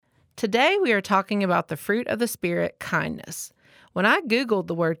Today we are talking about the fruit of the Spirit, kindness. When I Googled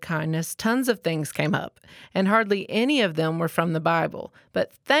the word kindness, tons of things came up, and hardly any of them were from the Bible.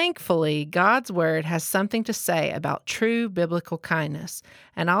 But thankfully, God's Word has something to say about true biblical kindness.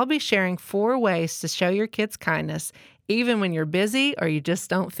 And I'll be sharing 4 ways to show your kids kindness, even when you're busy or you just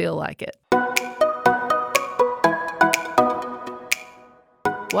don't feel like it.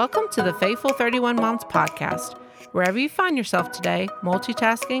 Welcome to the Faithful 31 Moms podcast. Wherever you find yourself today,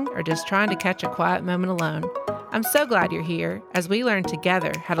 multitasking or just trying to catch a quiet moment alone, I'm so glad you're here as we learn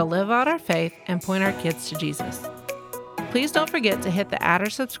together how to live out our faith and point our kids to Jesus. Please don't forget to hit the add or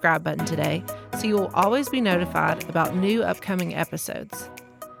subscribe button today so you will always be notified about new upcoming episodes.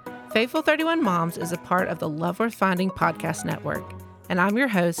 Faithful 31 Moms is a part of the Love Worth Finding podcast network, and I'm your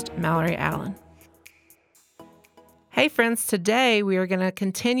host, Mallory Allen. Hey friends, today we are going to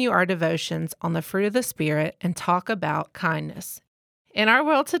continue our devotions on the fruit of the Spirit and talk about kindness. In our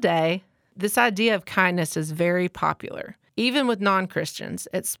world today, this idea of kindness is very popular, even with non-Christians,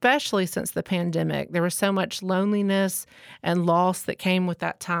 especially since the pandemic. There was so much loneliness and loss that came with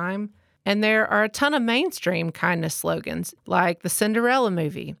that time. And there are a ton of mainstream kindness slogans, like the Cinderella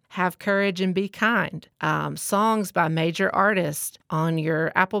movie, Have Courage and Be Kind, songs by major artists on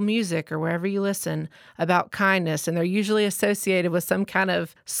your Apple Music or wherever you listen about kindness, and they're usually associated with some kind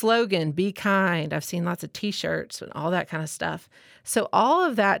of slogan, be kind. I've seen lots of t-shirts and all that kind of stuff. So all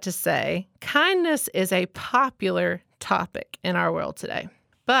of that to say, kindness is a popular topic in our world today.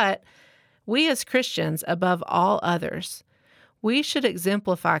 But we as Christians, above all others, we should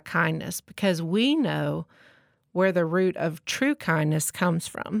exemplify kindness because we know where the root of true kindness comes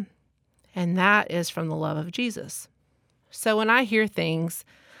from, and that is from the love of Jesus. So when I hear things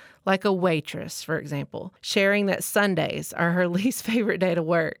like a waitress, for example, sharing that Sundays are her least favorite day to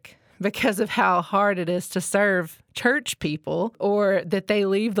work because of how hard it is to serve church people, or that they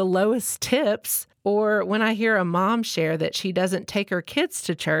leave the lowest tips, or when I hear a mom share that she doesn't take her kids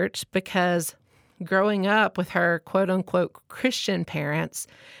to church because growing up with her quote-unquote Christian parents,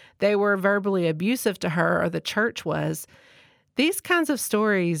 they were verbally abusive to her, or the church was. These kinds of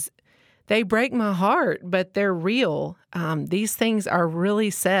stories, they break my heart, but they're real. These things are really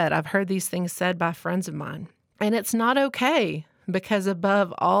said. I've heard these things said by friends of mine. And it's not okay, because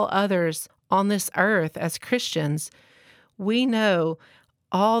above all others on this earth as Christians, we know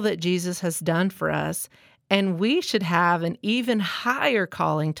all that Jesus has done for us. And we should have an even higher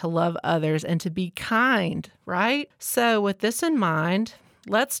calling to love others and to be kind, right? So with this in mind,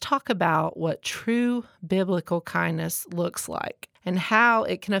 let's talk about what true biblical kindness looks like and how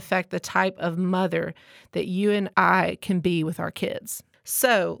it can affect the type of mother that you and I can be with our kids.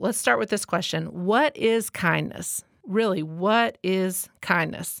 So let's start with this question. What is kindness? Really, what is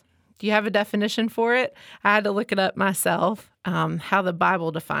kindness? Do you have a definition for it? I had to look it up myself, how the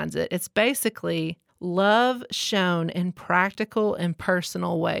Bible defines it. It's basically love shown in practical and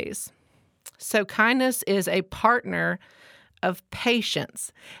personal ways. So kindness is a partner of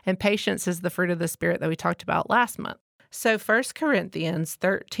patience, and patience is the fruit of the Spirit that we talked about last month. So 1 Corinthians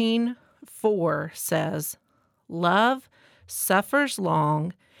 13:4 says, love suffers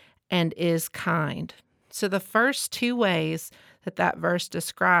long and is kind. So the first 2 ways that verse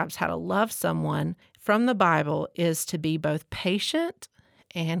describes how to love someone from the Bible is to be both patient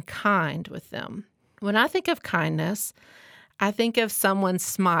and kind with them. When I think of kindness, I think of someone's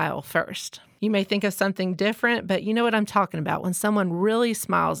smile first. You may think of something different, but you know what I'm talking about. When someone really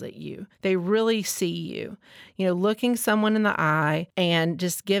smiles at you, they really see you, looking someone in the eye and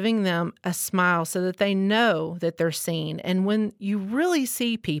just giving them a smile so that they know that they're seen. And when you really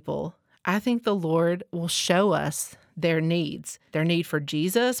see people, I think the Lord will show us their needs, their need for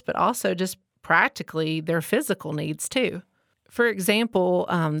Jesus, but also just practically their physical needs too. For example,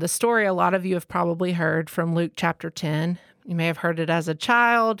 the story a lot of you have probably heard from Luke chapter 10. You may have heard it as a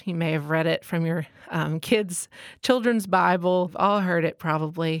child. You may have read it from your children's Bible. We've all heard it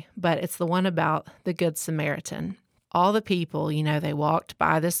probably, but it's the one about the Good Samaritan. All the people, they walked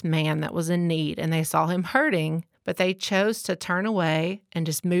by this man that was in need and they saw him hurting, but they chose to turn away and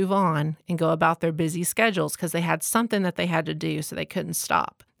just move on and go about their busy schedules because they had something that they had to do, so they couldn't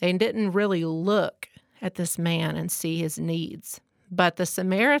stop. They didn't really look at this man and see his needs. But the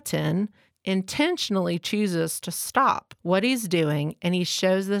Samaritan intentionally chooses to stop what he's doing, and he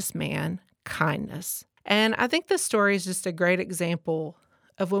shows this man kindness. And I think this story is just a great example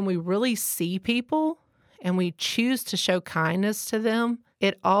of when we really see people and we choose to show kindness to them,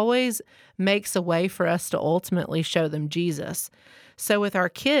 it always makes a way for us to ultimately show them Jesus. So with our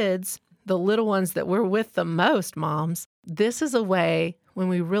kids, the little ones that we're with the most, moms, this is a way when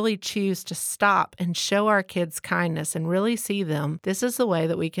we really choose to stop and show our kids kindness and really see them, this is the way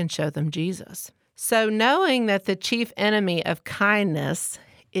that we can show them Jesus. So knowing that the chief enemy of kindness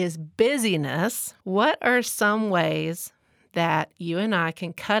is busyness, what are some ways that you and I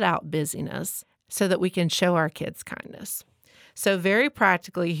can cut out busyness so that we can show our kids kindness? So very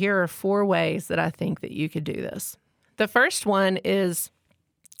practically, here are 4 ways that I think that you could do this. The first one is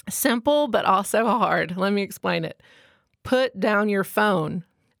simple, but also hard. Let me explain it. Put down your phone.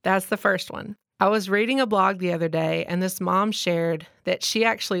 That's the first one. I was reading a blog the other day, and this mom shared that she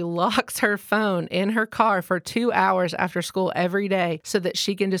actually locks her phone in her car for 2 hours after school every day so that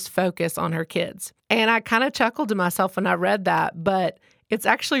she can just focus on her kids. And I kind of chuckled to myself when I read that, but it's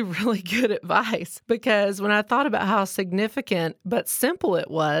actually really good advice, because when I thought about how significant but simple it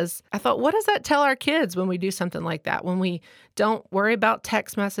was, I thought, what does that tell our kids when we do something like that? When we don't worry about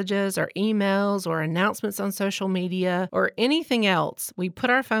text messages or emails or announcements on social media or anything else, we put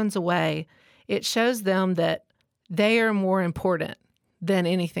our phones away. It shows them that they are more important than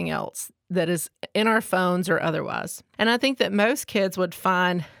anything else that is in our phones or otherwise. And I think that most kids would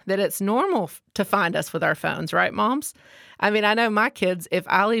find that it's normal to find us with our phones, right, moms? I mean, I know my kids, if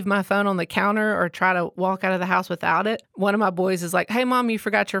I leave my phone on the counter or try to walk out of the house without it, one of my boys is like, "Hey, Mom, you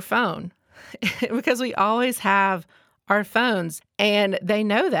forgot your phone." Because we always have our phones, and they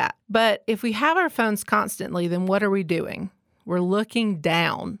know that. But if we have our phones constantly, then what are we doing? We're looking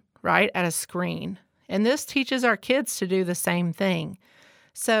down, right, at a screen. And this teaches our kids to do the same thing.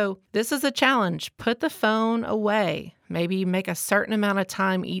 So this is a challenge. Put the phone away. Maybe make a certain amount of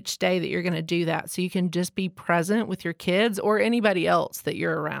time each day that you're going to do that so you can just be present with your kids or anybody else that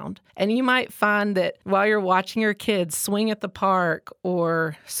you're around. And you might find that while you're watching your kids swing at the park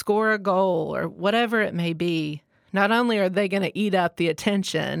or score a goal or whatever it may be, not only are they going to eat up the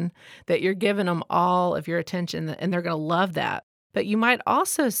attention that you're giving them, all of your attention, and they're going to love that, but you might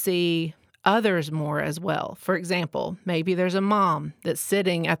also see others more as well. For example, maybe there's a mom that's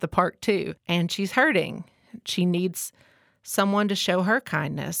sitting at the park too, and she's hurting. She needs someone to show her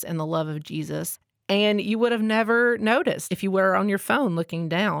kindness and the love of Jesus. And you would have never noticed if you were on your phone looking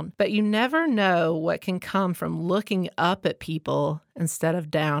down. But you never know what can come from looking up at people instead of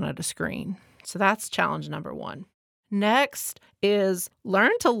down at a screen. So that's challenge number 1. Next is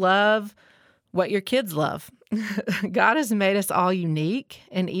learn to love what your kids love. God has made us all unique,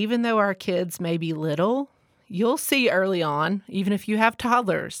 and even though our kids may be little, you'll see early on, even if you have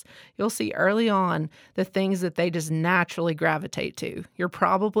toddlers, you'll see early on the things that they just naturally gravitate to. You're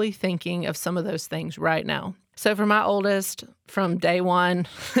probably thinking of some of those things right now. So for my oldest, from day one,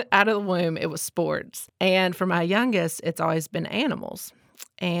 out of the womb, it was sports. And for my youngest, it's always been animals.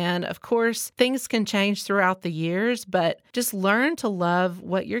 And of course, things can change throughout the years, but just learn to love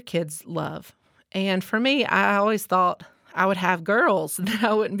what your kids love. And for me, I always thought I would have girls, that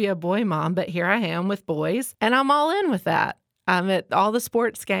I wouldn't be a boy mom, but here I am with boys, and I'm all in with that. I'm at all the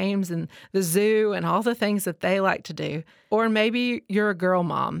sports games and the zoo and all the things that they like to do. Or maybe you're a girl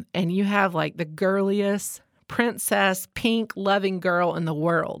mom and you have like the girliest, princess, pink, loving girl in the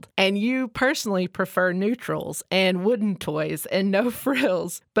world. And you personally prefer neutrals and wooden toys and no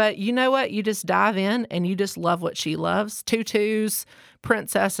frills. But you know what? You just dive in and you just love what she loves. Tutus,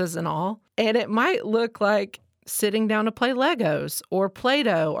 princesses and all. And it might look like sitting down to play Legos or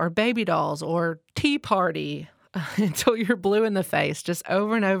Play-Doh or baby dolls or Tea Party until you're blue in the face, just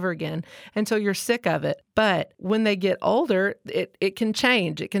over and over again until you're sick of it. But when they get older, it can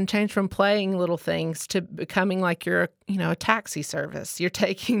change. It can change from playing little things to becoming like you're, a taxi service. You're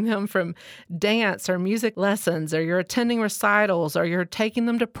taking them from dance or music lessons, or you're attending recitals, or you're taking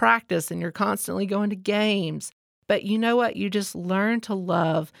them to practice and you're constantly going to games. But you know what? You just learn to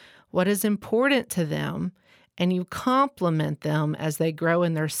love what is important to them, and you compliment them as they grow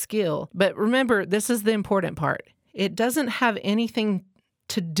in their skill. But remember, this is the important part. It doesn't have anything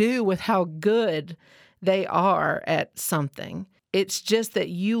to do with how good they are at something. It's just that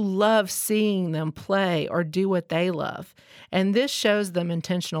you love seeing them play or do what they love. And this shows them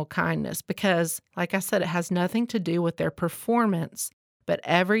intentional kindness because, like I said, it has nothing to do with their performance, but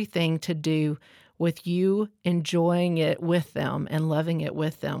everything to do with you enjoying it with them and loving it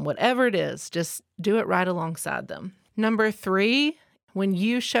with them. Whatever it is, just do it right alongside them. Number 3, when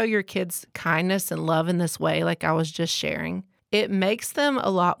you show your kids kindness and love in this way, like I was just sharing, it makes them a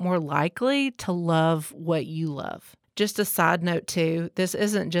lot more likely to love what you love. Just a side note too, this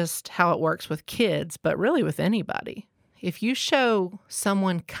isn't just how it works with kids, but really with anybody. If you show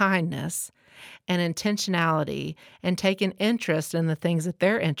someone kindness and intentionality and take an interest in the things that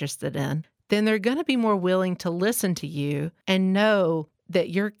they're interested in, then they're going to be more willing to listen to you and know that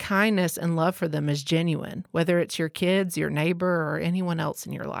your kindness and love for them is genuine, whether it's your kids, your neighbor, or anyone else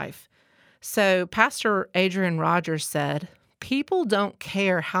in your life. So Pastor Adrian Rogers said, "People don't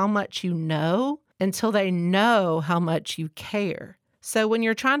care how much you know until they know how much you care." So when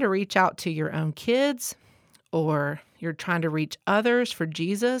you're trying to reach out to your own kids or you're trying to reach others for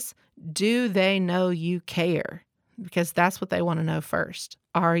Jesus, do they know you care? Because that's what they want to know first.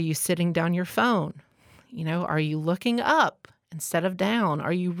 Are you sitting down your phone? Are you looking up instead of down?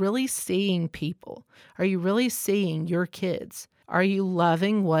 Are you really seeing people? Are you really seeing your kids? Are you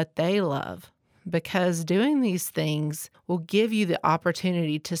loving what they love? Because doing these things will give you the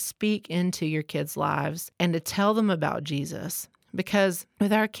opportunity to speak into your kids' lives and to tell them about Jesus. Because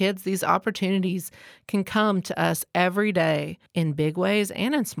with our kids, these opportunities can come to us every day in big ways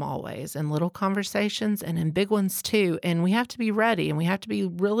and in small ways, in little conversations and in big ones too. And we have to be ready, and we have to be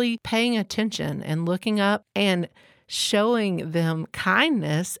really paying attention and looking up and showing them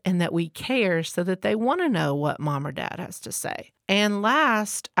kindness and that we care so that they want to know what mom or dad has to say. And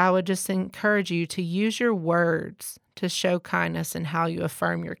last, I would just encourage you to use your words to show kindness in how you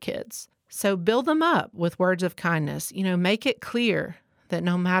affirm your kids. So build them up with words of kindness. Make it clear that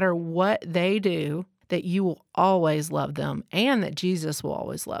no matter what they do, that you will always love them and that Jesus will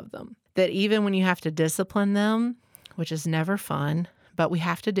always love them. That even when you have to discipline them, which is never fun, but we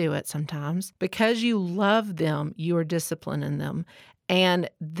have to do it sometimes, because you love them, you are disciplining them. And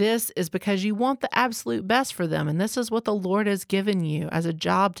this is because you want the absolute best for them. And this is what the Lord has given you as a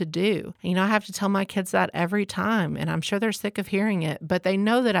job to do. I have to tell my kids that every time, and I'm sure they're sick of hearing it, but they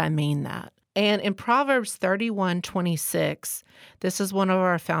know that I mean that. And in Proverbs 31:26, this is one of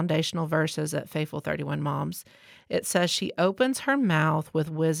our foundational verses at Faithful 31 Moms. It says, "She opens her mouth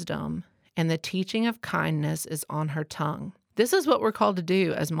with wisdom, and the teaching of kindness is on her tongue." This is what we're called to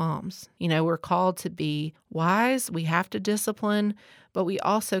do as moms. We're called to be wise. We have to discipline, but we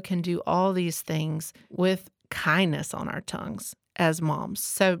also can do all these things with kindness on our tongues as moms.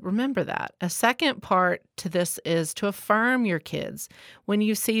 So remember that. A second part to this is to affirm your kids when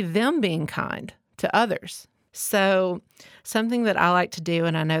you see them being kind to others. So something that I like to do,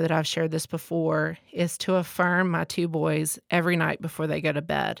 and I know that I've shared this before, is to affirm my two boys every night before they go to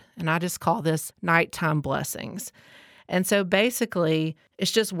bed. And I just call this nighttime blessings. And so basically,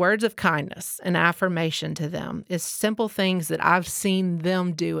 it's just words of kindness and affirmation to them. It's simple things that I've seen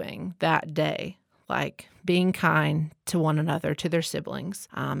them doing that day, like being kind to one another, to their siblings,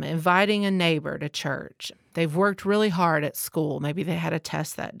 inviting a neighbor to church. They've worked really hard at school. Maybe they had a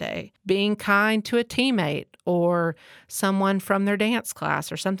test that day. Being kind to a teammate or someone from their dance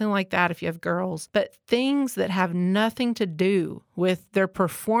class or something like that if you have girls. But things that have nothing to do with their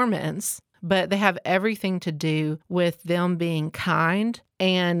performance, but they have everything to do with them being kind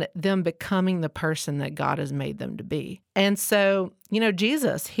and them becoming the person that God has made them to be. And so,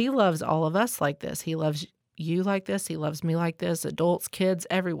 Jesus, he loves all of us like this. He loves you like this. He loves me like this, adults, kids,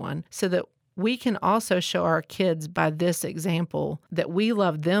 everyone, so that we can also show our kids by this example that we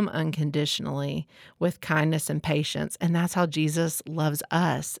love them unconditionally with kindness and patience. And that's how Jesus loves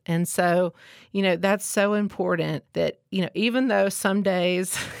us. And so, that's so important that, even though some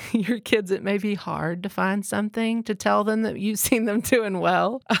days your kids, it may be hard to find something to tell them that you've seen them doing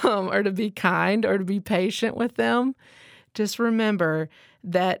well, or to be kind or to be patient with them, just remember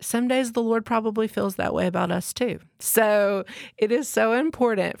that some days the Lord probably feels that way about us too. So it is so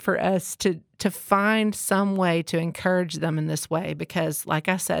important for us to find some way to encourage them in this way because, like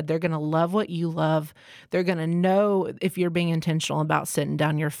I said, they're going to love what you love. They're going to know if you're being intentional about sitting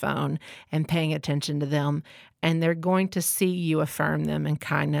down your phone and paying attention to them, and they're going to see you affirm them in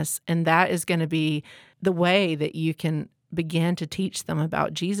kindness. And that is going to be the way that you can begin to teach them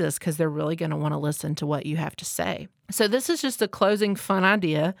about Jesus because they're really going to want to listen to what you have to say. So this is just a closing fun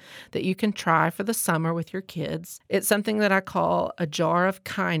idea that you can try for the summer with your kids. It's something that I call a jar of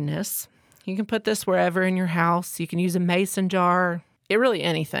kindness. You can put this wherever in your house. You can use a mason jar, really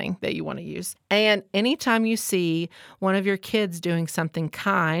anything that you want to use. And anytime you see one of your kids doing something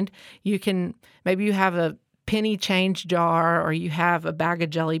kind, maybe you have a penny change jar or you have a bag of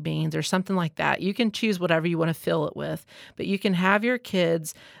jelly beans or something like that. You can choose whatever you want to fill it with, but you can have your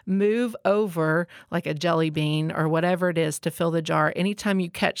kids move over like a jelly bean or whatever it is to fill the jar anytime you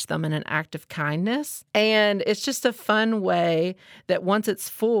catch them in an act of kindness. And it's just a fun way that once it's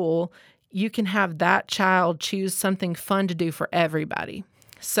full, you can have that child choose something fun to do for everybody.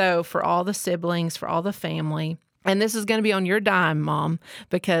 So for all the siblings, for all the family. And this is going to be on your dime, Mom,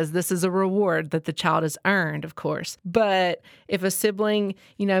 because this is a reward that the child has earned, of course. But if a sibling,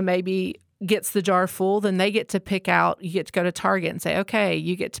 maybe gets the jar full, then they get to pick out, you get to go to Target and say, okay,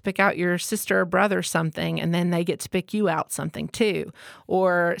 you get to pick out your sister or brother something, and then they get to pick you out something too.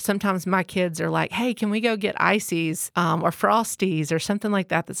 Or sometimes my kids are like, hey, can we go get ices or Frosties or something like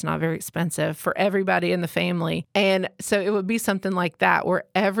that that's not very expensive for everybody in the family. And so it would be something like that where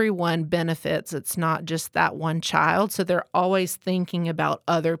everyone benefits. It's not just that one child. So they're always thinking about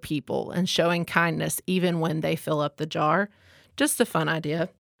other people and showing kindness even when they fill up the jar. Just a fun idea.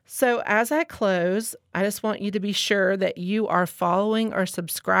 So as I close, I just want you to be sure that you are following or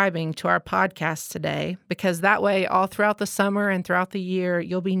subscribing to our podcast today, because that way all throughout the summer and throughout the year,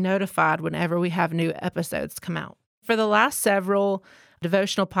 you'll be notified whenever we have new episodes come out. For the last several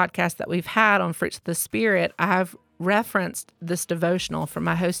devotional podcasts that we've had on Fruits of the Spirit, I've referenced this devotional from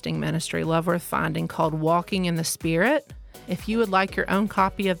my hosting ministry, Love Worth Finding, called Walking in the Spirit. If you would like your own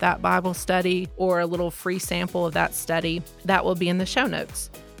copy of that Bible study or a little free sample of that study, that will be in the show notes.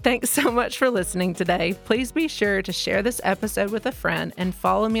 Thanks so much for listening today. Please be sure to share this episode with a friend and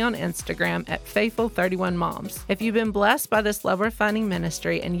follow me on Instagram at Faithful31Moms. If you've been blessed by this Love Worth Finding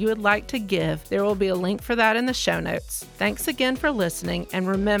ministry and you would like to give, there will be a link for that in the show notes. Thanks again for listening, and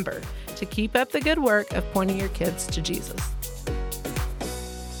remember to keep up the good work of pointing your kids to Jesus.